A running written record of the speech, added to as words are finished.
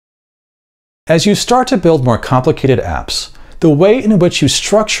As you start to build more complicated apps, the way in which you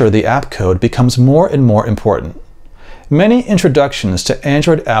structure the app code becomes more and more important. Many introductions to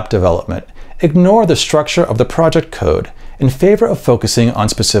Android app development ignore the structure of the project code in favor of focusing on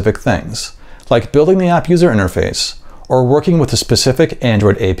specific things, like building the app user interface or working with a specific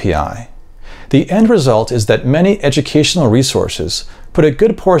Android API. The end result is that many educational resources put a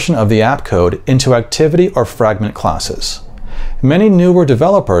good portion of the app code into activity or fragment classes. Many newer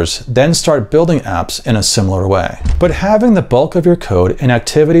developers then start building apps in a similar way. But having the bulk of your code in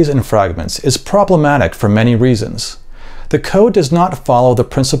activities and fragments is problematic for many reasons. The code does not follow the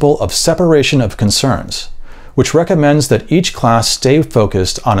principle of separation of concerns, which recommends that each class stay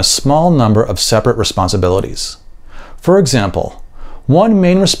focused on a small number of separate responsibilities. For example, one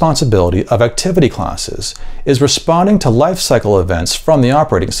main responsibility of activity classes is responding to lifecycle events from the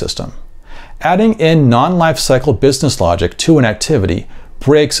operating system. Adding in non-lifecycle business logic to an activity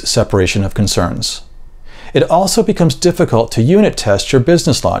breaks separation of concerns. It also becomes difficult to unit test your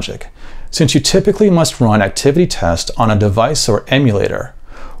business logic, since you typically must run activity test on a device or emulator,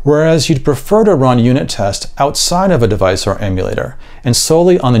 whereas you'd prefer to run unit test outside of a device or emulator and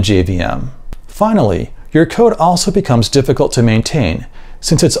solely on the JVM. Finally, your code also becomes difficult to maintain,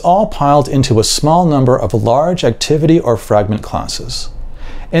 since it's all piled into a small number of large activity or fragment classes.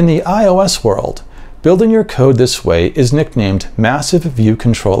 In the iOS world, building your code this way is nicknamed Massive View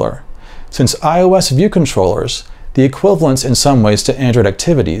Controller, since iOS view controllers, the equivalents in some ways to Android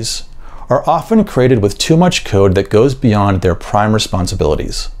activities, are often created with too much code that goes beyond their prime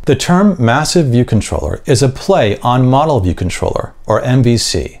responsibilities. The term Massive View Controller is a play on Model View Controller, or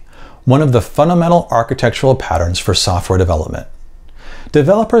MVC, one of the fundamental architectural patterns for software development.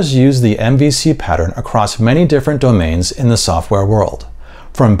 Developers use the MVC pattern across many different domains in the software world,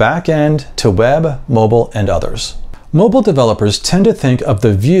 from back-end to web, mobile, and others. Mobile developers tend to think of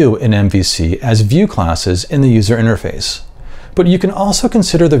the view in MVC as view classes in the user interface. But you can also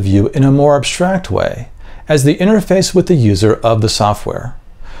consider the view in a more abstract way, as the interface with the user of the software.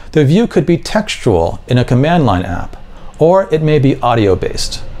 The view could be textual in a command line app, or it may be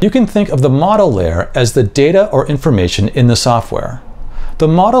audio-based. You can think of the model layer as the data or information in the software. The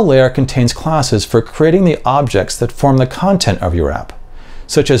model layer contains classes for creating the objects that form the content of your app,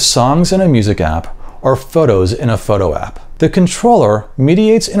 such as songs in a music app or photos in a photo app. The controller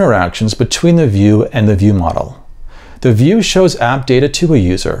mediates interactions between the view and the view model. The view shows app data to a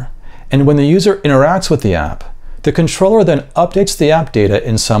user, and when the user interacts with the app, the controller then updates the app data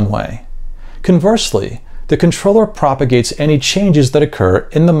in some way. Conversely, the controller propagates any changes that occur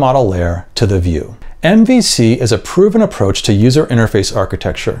in the model layer to the view. MVC is a proven approach to user interface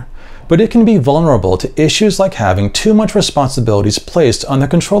architecture, but it can be vulnerable to issues like having too much responsibilities placed on the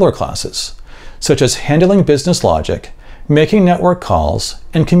controller classes, such as handling business logic, making network calls,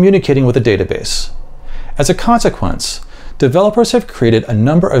 and communicating with a database. As a consequence, developers have created a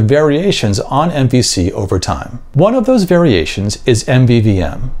number of variations on MVC over time. One of those variations is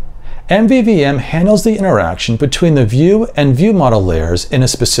MVVM. MVVM handles the interaction between the view and view model layers in a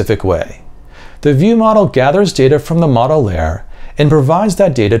specific way. The view model gathers data from the model layer and provides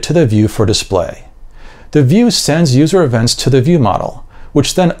that data to the view for display. The view sends user events to the view model,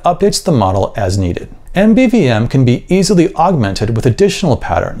 which then updates the model as needed. MVVM can be easily augmented with additional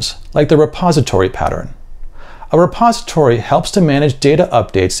patterns, like the repository pattern. A repository helps to manage data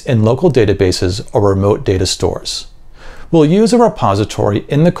updates in local databases or remote data stores. We'll use a repository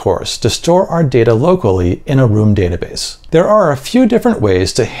in the course to store our data locally in a room database. There are a few different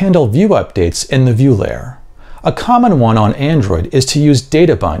ways to handle view updates in the view layer. A common one on Android is to use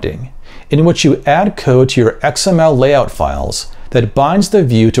data binding, in which you add code to your XML layout files that binds the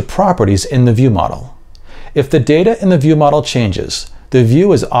view to properties in the view model. If the data in the view model changes, the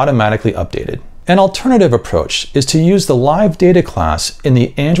view is automatically updated. An alternative approach is to use the live data class in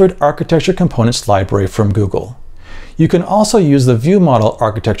the Android Architecture Components library from Google. You can also use the view model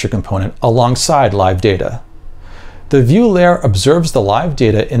architecture component alongside live data. The view layer observes the live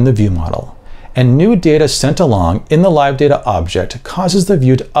data in the view model, and new data sent along in the live data object causes the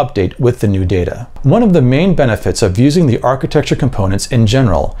view to update with the new data. One of the main benefits of using the architecture components in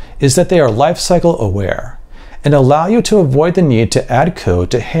general is that they are lifecycle aware and allow you to avoid the need to add code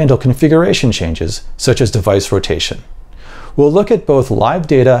to handle configuration changes such as device rotation. We'll look at both live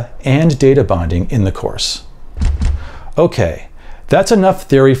data and data binding in the course. Okay, that's enough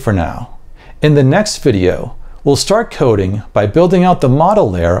theory for now. In the next video, we'll start coding by building out the model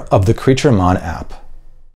layer of the CreatureMon app.